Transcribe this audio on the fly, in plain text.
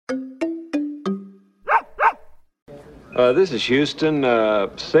This is Houston.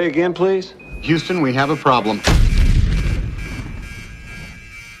 Say again, please. Houston, we have a problem.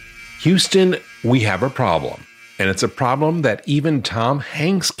 Houston, we have a problem. And it's a problem that even Tom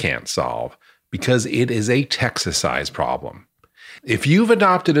Hanks can't solve because it is a Texas-sized problem. If you've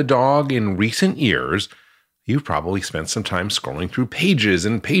adopted a dog in recent years, you've probably spent some time scrolling through pages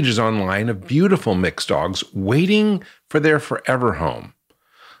and pages online of beautiful mixed dogs waiting for their forever home.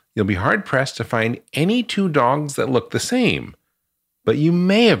 You'll be hard-pressed to find any two dogs that look the same, but you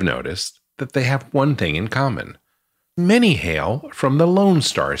may have noticed that they have one thing in common. Many hail from the Lone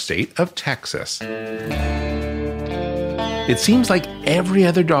Star State of Texas. It seems like every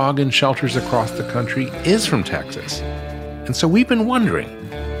other dog in shelters across the country is from Texas. And so we've been wondering,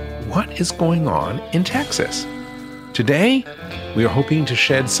 what is going on in Texas? Today, we are hoping to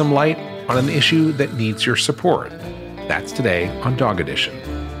shed some light on an issue that needs your support. That's today on Dog Edition.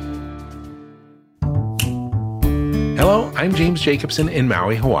 Hello, I'm James Jacobson in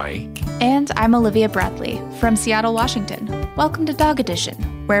Maui, Hawaii. And I'm Olivia Bradley from Seattle, Washington. Welcome to Dog Edition,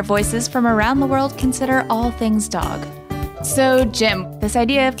 where voices from around the world consider all things dog. So, Jim, this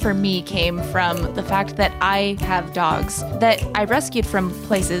idea for me came from the fact that I have dogs that I rescued from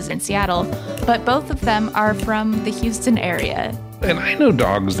places in Seattle, but both of them are from the Houston area. And I know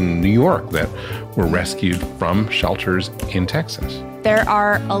dogs in New York that were rescued from shelters in Texas. There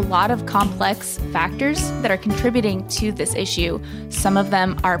are a lot of complex factors that are contributing to this issue. Some of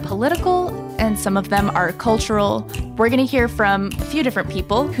them are political and some of them are cultural. We're going to hear from a few different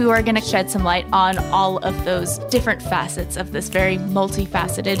people who are going to shed some light on all of those different facets of this very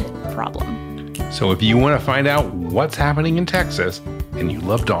multifaceted problem. So if you want to find out what's happening in Texas and you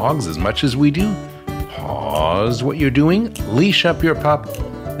love dogs as much as we do, pause what you're doing, leash up your pup,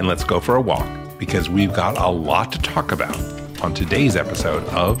 and let's go for a walk because we've got a lot to talk about on today's episode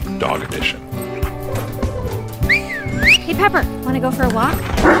of Dog Edition. Hey, Pepper, want to go for a walk?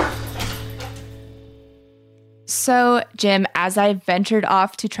 So, Jim, as I ventured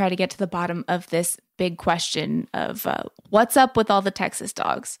off to try to get to the bottom of this big question of what's up with all the Texas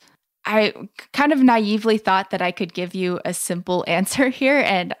dogs, I kind of naively thought that I could give you a simple answer here,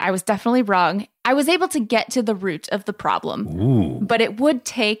 and I was definitely wrong. I was able to get to the root of the problem, but it would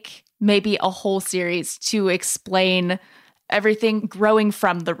take maybe a whole series to explain everything growing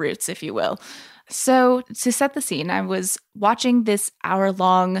from the roots, if you will. So to set the scene, I was watching this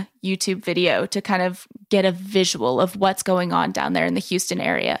hour-long YouTube video to kind of get a visual of what's going on down there in the Houston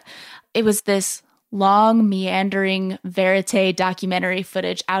area. It was this long, meandering verite documentary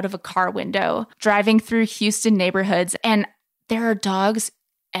footage out of a car window, driving through Houston neighborhoods, and there are dogs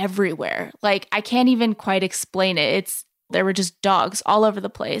everywhere. Like, I can't even quite explain it. There were just dogs all over the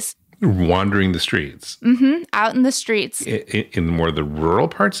place. Wandering the streets. Out in the streets. In more of the rural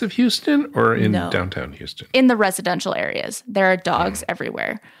parts of Houston or in downtown Houston? In the residential areas. There are dogs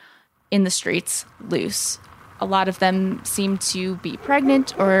everywhere. In the streets, loose. A lot of them seem to be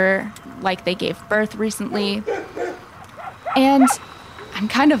pregnant or like they gave birth recently. And I'm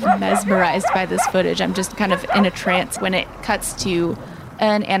kind of mesmerized by this footage. I'm just kind of in a trance when it cuts to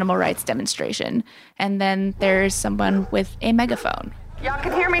an animal rights demonstration. And then there's someone with a megaphone. Y'all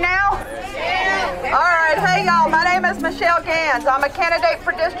can hear me now? Yeah. All right. Hey, y'all. My name is Michelle Gans. I'm a candidate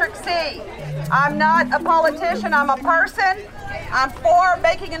for District C. I'm not a politician. I'm a person. I'm for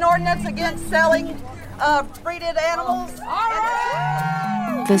making an ordinance against selling breeded animals. All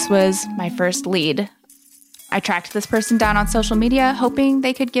right. This was my first lead. I tracked this person down on social media, hoping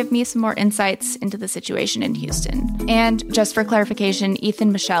they could give me some more insights into the situation in Houston. And just for clarification,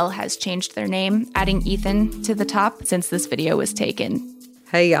 Ethan Michelle has changed their name, adding Ethan to the top since this video was taken.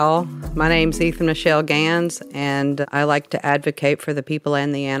 Hey, y'all. My name's Ethan Michelle Gans, and I like to advocate for the people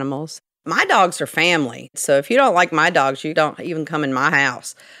and the animals. My dogs are family, so if you don't like my dogs, you don't even come in my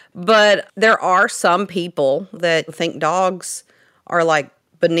house. But there are some people that think dogs are like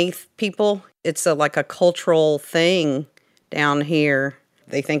beneath people. It's like a cultural thing down here.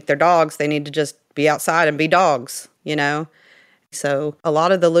 They think they're dogs. They need to just be outside and be dogs, you know? So a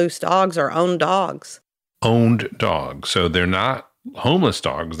lot of the loose dogs are owned dogs. Owned dogs. So they're not homeless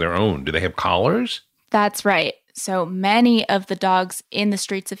dogs. They're owned. Do they have collars? That's right. So many of the dogs in the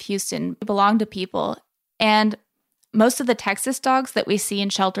streets of Houston belong to people. And most of the Texas dogs that we see in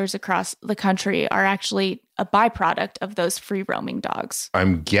shelters across the country are actually a byproduct of those free-roaming dogs.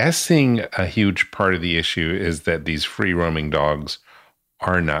 I'm guessing a huge part of the issue is that these free-roaming dogs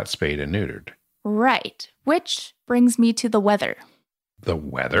are not spayed and neutered. Right. Which brings me to the weather. The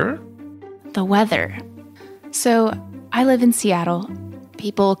weather? The weather. So I live in Seattle.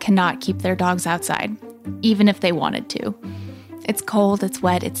 People cannot keep their dogs outside, even if they wanted to. It's cold, it's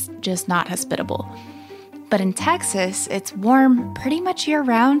wet, it's just not hospitable. But in Texas, it's warm pretty much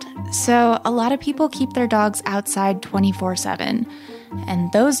year-round, so a lot of people keep their dogs outside 24/7.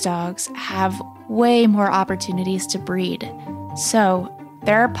 And those dogs have way more opportunities to breed. So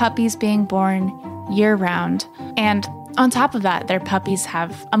there are puppies being born year-round. And on top of that, their puppies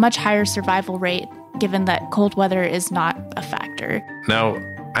have a much higher survival rate, given that cold weather is not a factor. Now,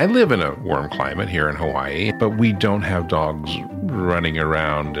 I live in a warm climate here in Hawaii, but we don't have dogs running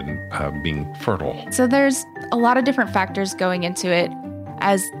around and being fertile. So there's a lot of different factors going into it,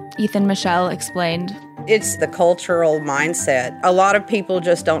 as Ethan Michelle explained. It's the cultural mindset. A lot of people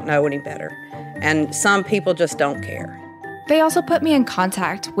just don't know any better, and some people just don't care. They also put me in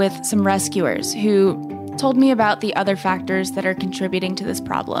contact with some rescuers who told me about the other factors that are contributing to this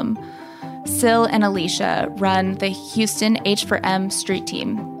problem. Sil and Alicia run the Houston H4M street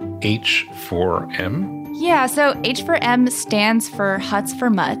team. H4M? Yeah, so H4M stands for Huts for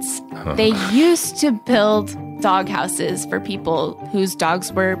Mutts. They used to build dog houses for people whose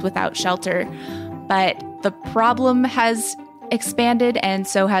dogs were without shelter, but the problem has expanded and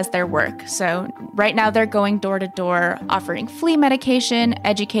so has their work. So right now they're going door to door, offering flea medication,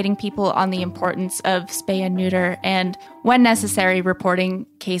 educating people on the importance of spay and neuter, and when necessary, reporting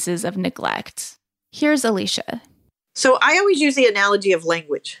cases of neglect. Here's Alicia. So I always use the analogy of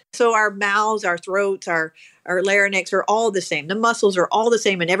language. So our mouths, our throats, our larynx are all the same. The muscles are all the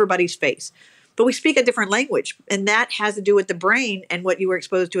same in everybody's face. But we speak a different language, and that has to do with the brain and what you were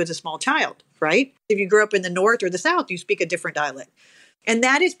exposed to as a small child, right? If you grew up in the North or the South, you speak a different dialect. And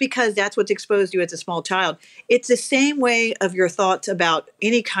that is because that's what's exposed to you as a small child. It's the same way of your thoughts about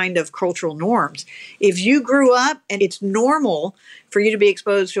any kind of cultural norms. If you grew up and it's normal for you to be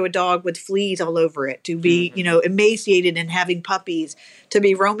exposed to a dog with fleas all over it, to be, emaciated and having puppies, to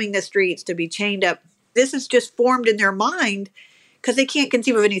be roaming the streets, to be chained up, this is just formed in their mind because they can't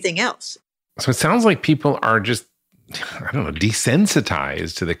conceive of anything else. So it sounds like people are just,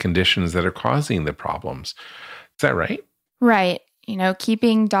 desensitized to the conditions that are causing the problems. Is that right? Right.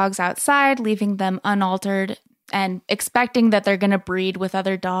 Keeping dogs outside, leaving them unaltered, and expecting that they're going to breed with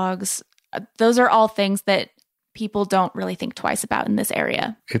other dogs. Those are all things that people don't really think twice about in this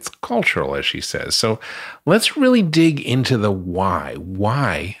area. It's cultural, as she says. So let's really dig into the why.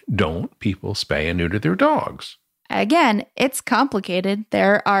 Why don't people spay and neuter their dogs? Again, it's complicated.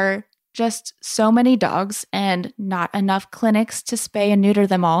 There are just so many dogs and not enough clinics to spay and neuter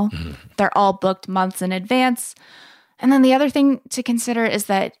them all. They're all booked months in advance. And then the other thing to consider is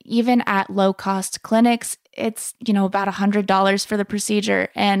that even at low-cost clinics, it's, about $100 for the procedure.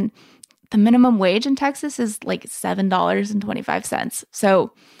 And the minimum wage in Texas is like $7.25.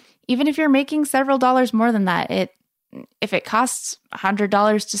 So even if you're making several dollars more than that, if it costs $100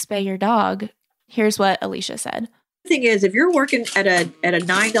 to spay your dog, here's what Alicia said. The thing is, if you're working at a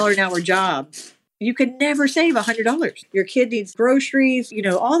 $9 an hour job, you can never save $100. Your kid needs groceries,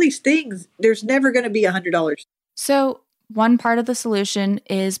 all these things. There's never going to be $100. So one part of the solution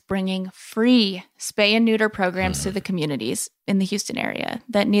is bringing free spay and neuter programs to the communities in the Houston area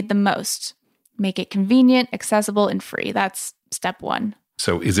that need them most. Make it convenient, accessible, and free. That's step one.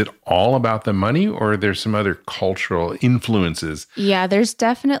 So is it all about the money, or are there some other cultural influences? Yeah, there's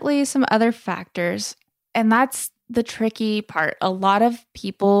definitely some other factors. And that's the tricky part. A lot of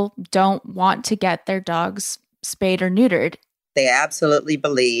people don't want to get their dogs spayed or neutered. They absolutely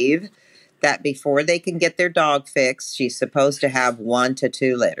believe that before they can get their dog fixed, she's supposed to have 1 to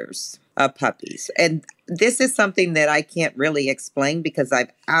 2 litters of puppies. And this is something that I can't really explain because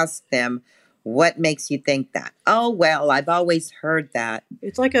I've asked them, what makes you think that? Oh, well, I've always heard that.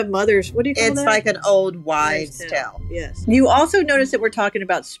 It's like a mother's, what do you call that? It's like an old wives' tale. Yes. You also notice that we're talking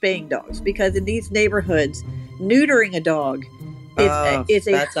about spaying dogs because in these neighborhoods, neutering a dog is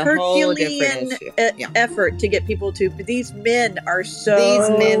a Herculean effort to get people to. But these men are so. These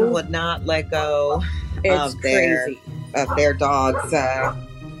men would not let go of their dogs.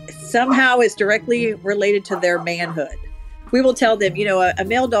 Somehow it's directly related to their manhood. We will tell them, a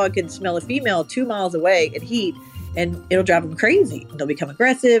male dog can smell a female 2 miles away in heat, and it'll drive them crazy. They'll become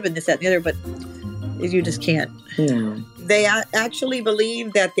aggressive and this, that, and the other, but you just can't. No. They actually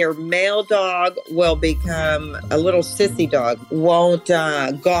believe that their male dog will become a little sissy dog, won't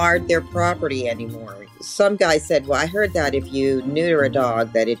guard their property anymore. Some guy said, well, I heard that if you neuter a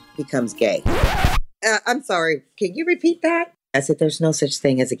dog, that it becomes gay. I'm sorry, can you repeat that? I said, there's no such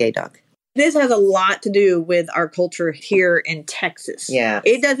thing as a gay dog. This has a lot to do with our culture here in Texas. Yeah.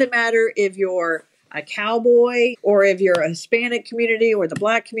 It doesn't matter if you're a cowboy or if you're a Hispanic community or the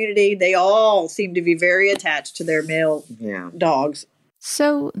Black community, they all seem to be very attached to their male dogs.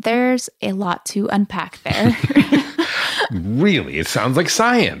 So there's a lot to unpack there. Really? It sounds like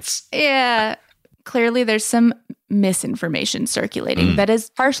science. Yeah. clearly there's some misinformation circulating that is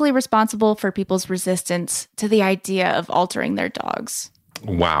partially responsible for people's resistance to the idea of altering their dogs.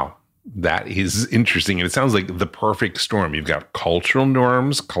 Wow. That is interesting. And it sounds like the perfect storm. You've got cultural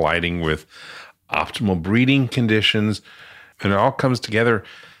norms colliding with optimal breeding conditions, and it all comes together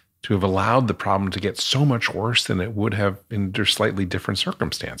to have allowed the problem to get so much worse than it would have under slightly different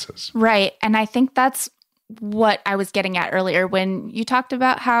circumstances. Right. And I think that's what I was getting at earlier when you talked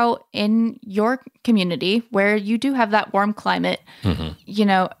about how in your community where you do have that warm climate, you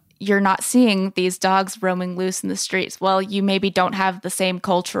know, you're not seeing these dogs roaming loose in the streets. Well, you maybe don't have the same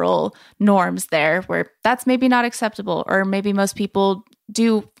cultural norms there where that's maybe not acceptable, or maybe most people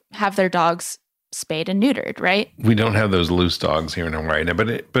do have their dogs spayed and neutered, right? We don't have those loose dogs here in Hawaii now,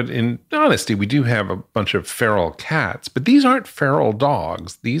 but in honesty, we do have a bunch of feral cats, but these aren't feral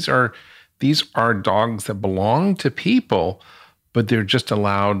dogs. These are dogs that belong to people, but they're just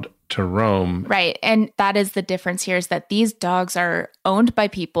allowed to roam. Right. And that is the difference here, is that these dogs are owned by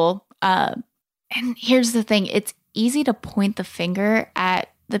people. And here's the thing. It's easy to point the finger at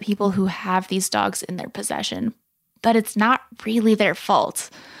the people who have these dogs in their possession, but it's not really their fault.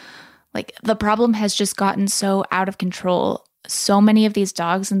 Like, the problem has just gotten so out of control. So many of these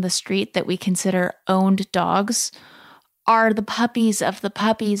dogs in the street that we consider owned dogs are the puppies of the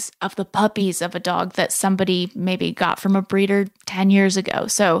puppies of the puppies of a dog that somebody maybe got from a breeder 10 years ago.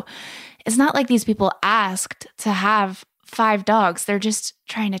 So it's not like these people asked to have 5 dogs. They're just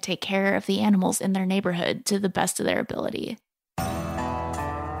trying to take care of the animals in their neighborhood to the best of their ability.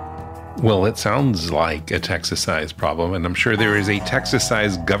 Well, it sounds like a Texas-sized problem, and I'm sure there is a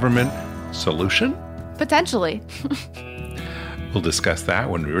Texas-sized government solution. Potentially. We'll discuss that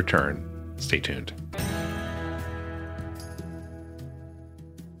when we return. Stay tuned.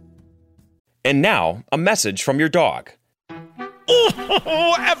 And now, a message from your dog.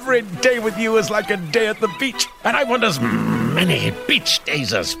 Oh, every day with you is like a day at the beach, and I want as many beach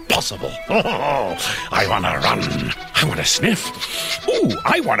days as possible. Oh, I want to run. I want to sniff. Ooh,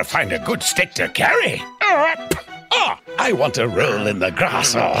 I want to find a good stick to carry. I want to roll in the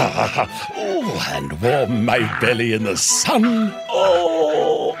grass. And warm my belly in the sun.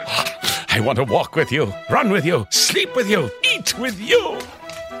 Oh, I want to walk with you, run with you, sleep with you, eat with you.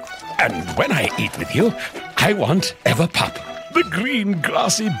 And when I eat with you, I want Everpup. The green,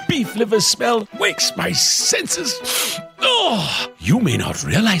 grassy beef liver smell wakes my senses. Oh, you may not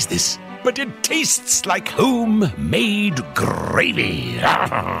realize this, but it tastes like homemade gravy.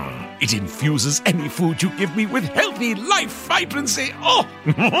 It infuses any food you give me with healthy life vibrancy. Oh,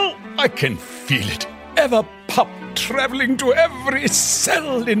 I can feel it. Everpup traveling to every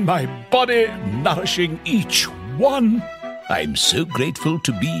cell in my body, nourishing each one. I'm so grateful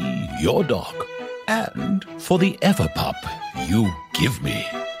to be your dog and for the Everpup you give me.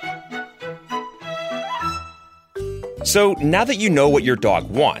 So now that you know what your dog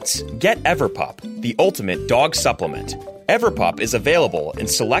wants, get Everpup, the ultimate dog supplement. Everpup is available in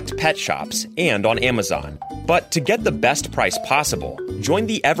select pet shops and on Amazon. But to get the best price possible, join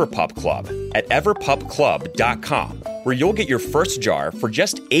the Everpup Club at everpupclub.com, where you'll get your first jar for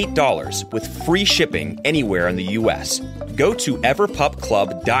just $8 with free shipping anywhere in the U.S. Go to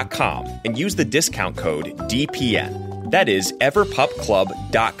everpupclub.com and use the discount code DPN. That is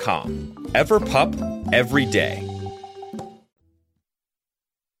everpupclub.com. Everpup, every day.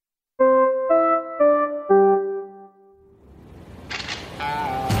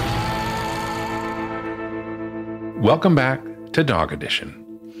 Welcome back to Dog Edition.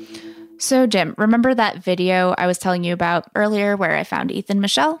 So, Jim, remember that video I was telling you about earlier where I found Ethan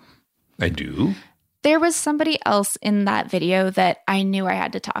Michelle? I do. There was somebody else in that video that I knew I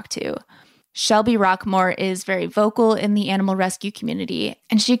had to talk to. Shelby Rockmore is very vocal in the animal rescue community,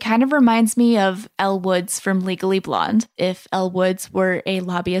 and she kind of reminds me of Elle Woods from Legally Blonde, if Elle Woods were a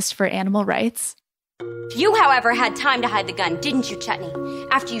lobbyist for animal rights. You, however, had time to hide the gun, didn't you, Chutney,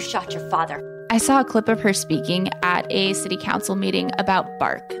 after you shot your father? I saw a clip of her speaking at a city council meeting about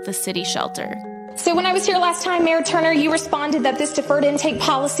BARK, the city shelter. So when I was here last time, Mayor Turner, you responded that this deferred intake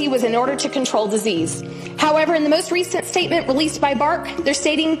policy was in order to control disease. However, in the most recent statement released by BARK, they're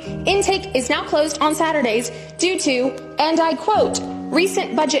stating intake is now closed on Saturdays due to, and I quote,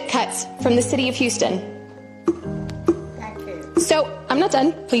 recent budget cuts from the city of Houston. So, I'm not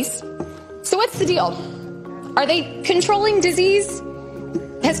done, please. So what's the deal? Are they controlling disease?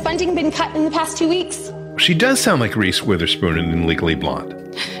 Has funding been cut in the past 2 weeks? She does sound like Reese Witherspoon in Legally Blonde.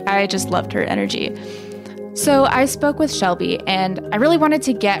 I just loved her energy. So I spoke with Shelby, and I really wanted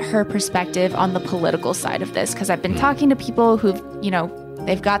to get her perspective on the political side of this, because I've been talking to people who've,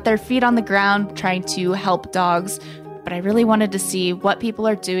 they've got their feet on the ground trying to help dogs, but I really wanted to see what people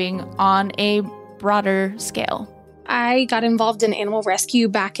are doing on a broader scale. I got involved in animal rescue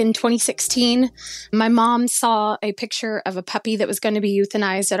back in 2016. My mom saw a picture of a puppy that was going to be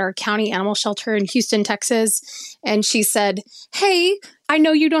euthanized at our county animal shelter in Houston, Texas. And she said, "Hey, I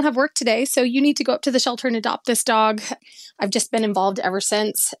know you don't have work today, so you need to go up to the shelter and adopt this dog." I've just been involved ever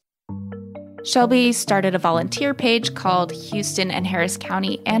since. Shelby started a volunteer page called Houston and Harris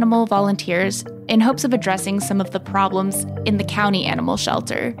County Animal Volunteers in hopes of addressing some of the problems in the county animal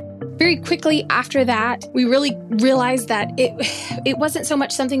shelter. Very quickly after that, we really realized that it wasn't so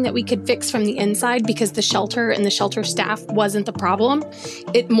much something that we could fix from the inside because the shelter and the shelter staff wasn't the problem.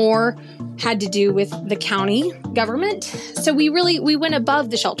 It more had to do with the county government. So we went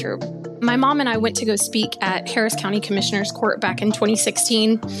above the shelter. My mom and I went to go speak at Harris County Commissioner's Court back in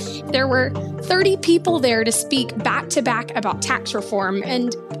 2016. There were 30 people there to speak back to back about tax reform,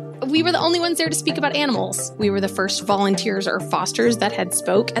 and we were the only ones there to speak about animals. We were the first volunteers or fosters that had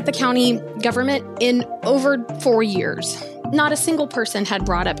spoke at the county government in over 4 years. Not a single person had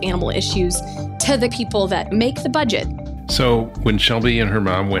brought up animal issues to the people that make the budget. So when Shelby and her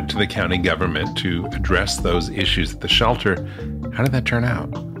mom went to the county government to address those issues at the shelter, how did that turn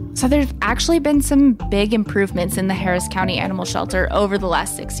out? So there's actually been some big improvements in the Harris County Animal Shelter over the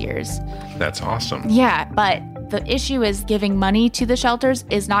last 6 years. That's awesome. Yeah, but the issue is giving money to the shelters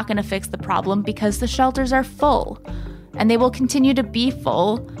is not going to fix the problem because the shelters are full. And they will continue to be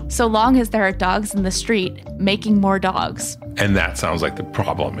full so long as there are dogs in the street making more dogs. And that sounds like the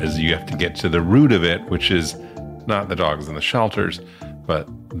problem is you have to get to the root of it, which is not the dogs in the shelters, but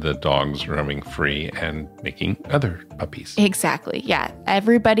the dogs roaming free and making other puppies. Exactly. Yeah.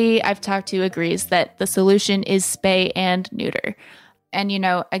 Everybody I've talked to agrees that the solution is spay and neuter. And,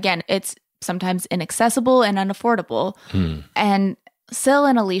 again, it's sometimes inaccessible and unaffordable. And Syl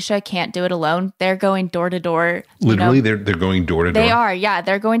and Alicia can't do it alone. They're going door to door. Literally, they're going door to door? They are, yeah.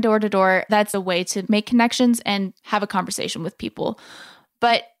 They're going door to door. That's a way to make connections and have a conversation with people.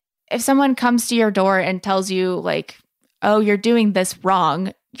 But if someone comes to your door and tells you, like, "Oh, you're doing this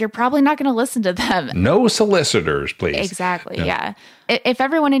wrong," you're probably not going to listen to them. No solicitors, please. Exactly, yeah. If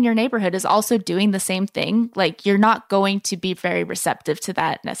everyone in your neighborhood is also doing the same thing, like, you're not going to be very receptive to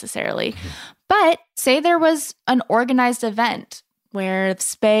that necessarily. But say there was an organized event where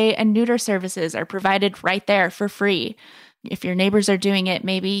spay and neuter services are provided right there for free. If your neighbors are doing it,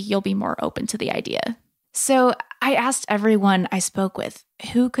 maybe you'll be more open to the idea. So I asked everyone I spoke with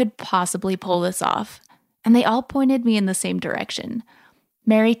who could possibly pull this off, and they all pointed me in the same direction.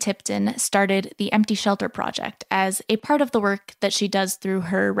 Mary Tipton started the Empty Shelter Project as a part of the work that she does through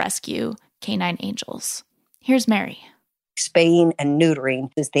her rescue, Canine Angels. Here's Mary. Spaying and neutering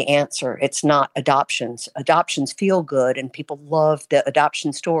is the answer. It's not adoptions. Adoptions feel good and people love the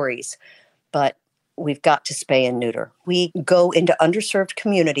adoption stories, but we've got to spay and neuter. We go into underserved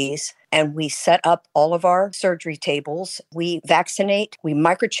communities and we set up all of our surgery tables. We vaccinate, we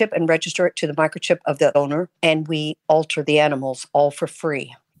microchip and register it to the microchip of the owner, and we alter the animals all for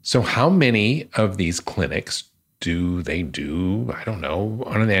free. So how many of these clinics do they do, I don't know,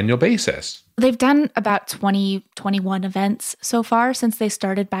 on an annual basis? They've done about 21 events so far since they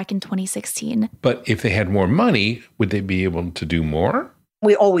started back in 2016. But if they had more money, would they be able to do more?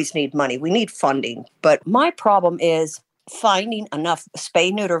 We always need money. We need funding. But my problem is finding enough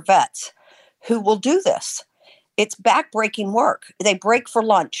spay-neuter vets who will do this. It's back-breaking work. They break for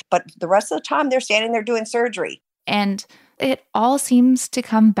lunch, but the rest of the time they're standing there doing surgery. And it all seems to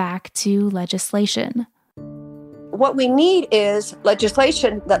come back to legislation. What we need is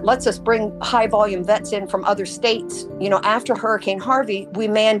legislation that lets us bring high-volume vets in from other states. After Hurricane Harvey, we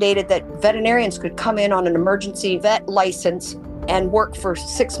mandated that veterinarians could come in on an emergency vet license and work for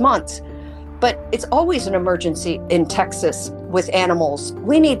 6 months. But it's always an emergency in Texas with animals.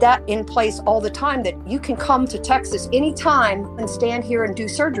 We need that in place all the time, that you can come to Texas anytime and stand here and do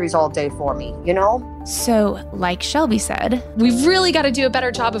surgeries all day for me, So, like Shelby said, we've really got to do a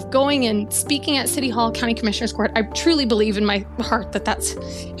better job of going and speaking at City Hall, County Commissioner's Court. I truly believe in my heart that that's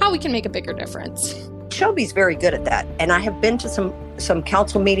how we can make a bigger difference. Shelby's very good at that. And I have been to some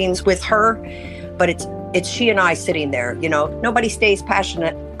council meetings with her, but it's she and I sitting there. Nobody stays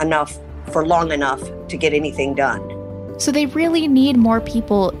passionate enough for long enough to get anything done. So they really need more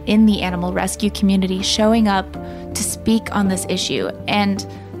people in the animal rescue community showing up to speak on this issue. And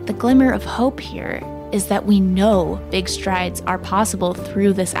the glimmer of hope here is that we know big strides are possible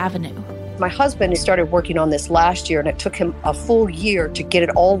through this avenue. My husband started working on this last year, and it took him a full year to get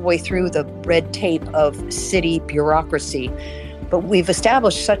it all the way through the red tape of city bureaucracy. But we've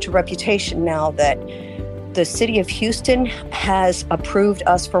established such a reputation now that The city of Houston has approved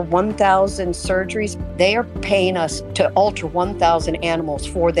us for 1,000 surgeries. They are paying us to alter 1,000 animals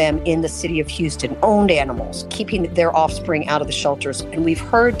for them in the city of Houston, owned animals, keeping their offspring out of the shelters. And we've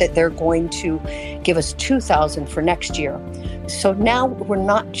heard that they're going to give us 2,000 for next year. So now we're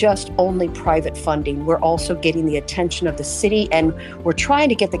not just only private funding, we're also getting the attention of the city, and we're trying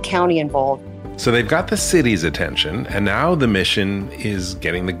to get the county involved. So they've got the city's attention, and now the mission is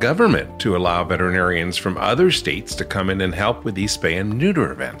getting the government to allow veterinarians from other states to come in and help with these spay and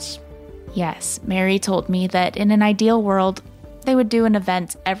neuter events. Yes, Mary told me that in an ideal world, they would do an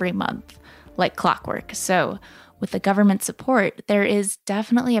event every month, like clockwork. So with the government support, there is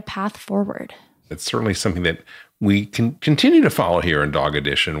definitely a path forward. It's certainly something that we can continue to follow here in Dog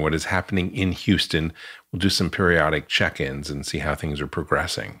Edition, what is happening in Houston. We'll do some periodic check-ins and see how things are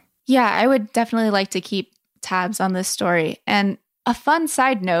progressing. Yeah, I would definitely like to keep tabs on this story. And a fun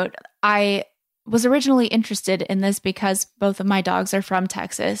side note, I was originally interested in this because both of my dogs are from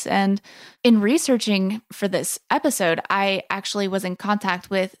Texas. And in researching for this episode, I actually was in contact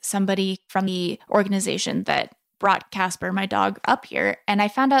with somebody from the organization that brought Casper, my dog, up here. And I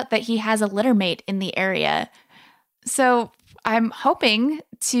found out that he has a litter mate in the area. So I'm hoping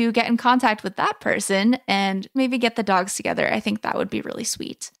to get in contact with that person and maybe get the dogs together. I think that would be really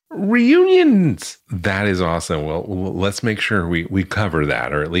sweet. Reunions. That is awesome. Well, let's make sure we cover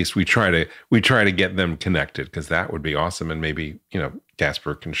that, or at least we try to get them connected, because that would be awesome. And maybe,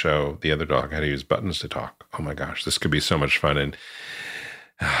 Casper can show the other dog how to use buttons to talk. Oh my gosh, this could be so much fun. And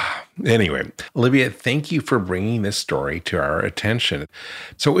anyway, Olivia, thank you for bringing this story to our attention.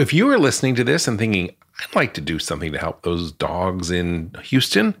 So if you are listening to this and thinking, I'd like to do something to help those dogs in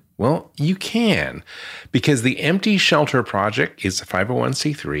Houston, well, you can, because the Empty Shelter Project is a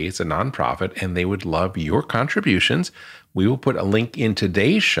 501c3. It's a nonprofit, and they would love your contributions. We will put a link in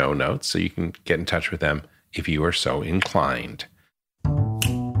today's show notes so you can get in touch with them if you are so inclined.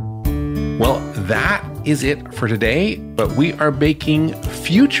 Well, that is it for today, but we are baking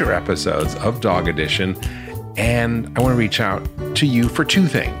future episodes of Dog Edition, and I want to reach out to you for two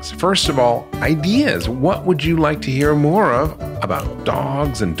things. First of all, ideas. What would you like to hear more of about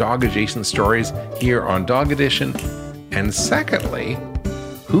dogs and dog-adjacent stories here on Dog Edition? And secondly,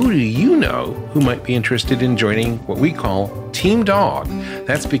 who do you know who might be interested in joining what we call Team Dog?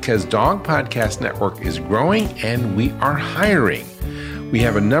 That's because Dog Podcast Network is growing and we are hiring. We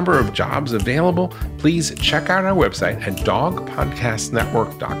have a number of jobs available. Please check out our website at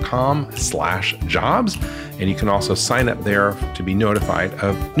dogpodcastnetwork.com/jobs. And you can also sign up there to be notified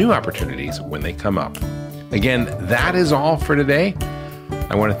of new opportunities when they come up. Again, that is all for today.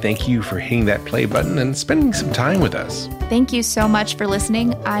 I want to thank you for hitting that play button and spending some time with us. Thank you so much for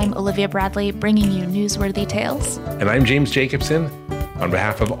listening. I'm Olivia Bradley, bringing you newsworthy tales. And I'm James Jacobson. On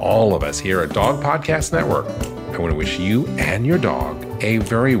behalf of all of us here at Dog Podcast Network, I want to wish you and your dog a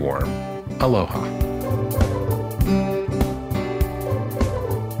very warm aloha.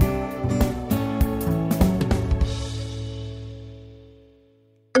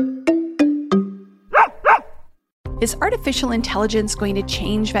 Is artificial intelligence going to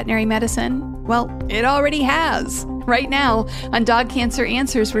change veterinary medicine? Well, it already has. Right now, on Dog Cancer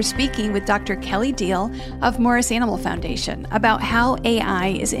Answers, we're speaking with Dr. Kelly Deal of Morris Animal Foundation about how AI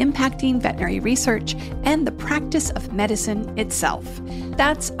is impacting veterinary research and the practice of medicine itself.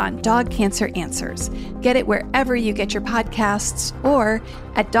 That's on Dog Cancer Answers. Get it wherever you get your podcasts or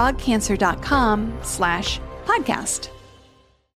at dogcancer.com/podcast.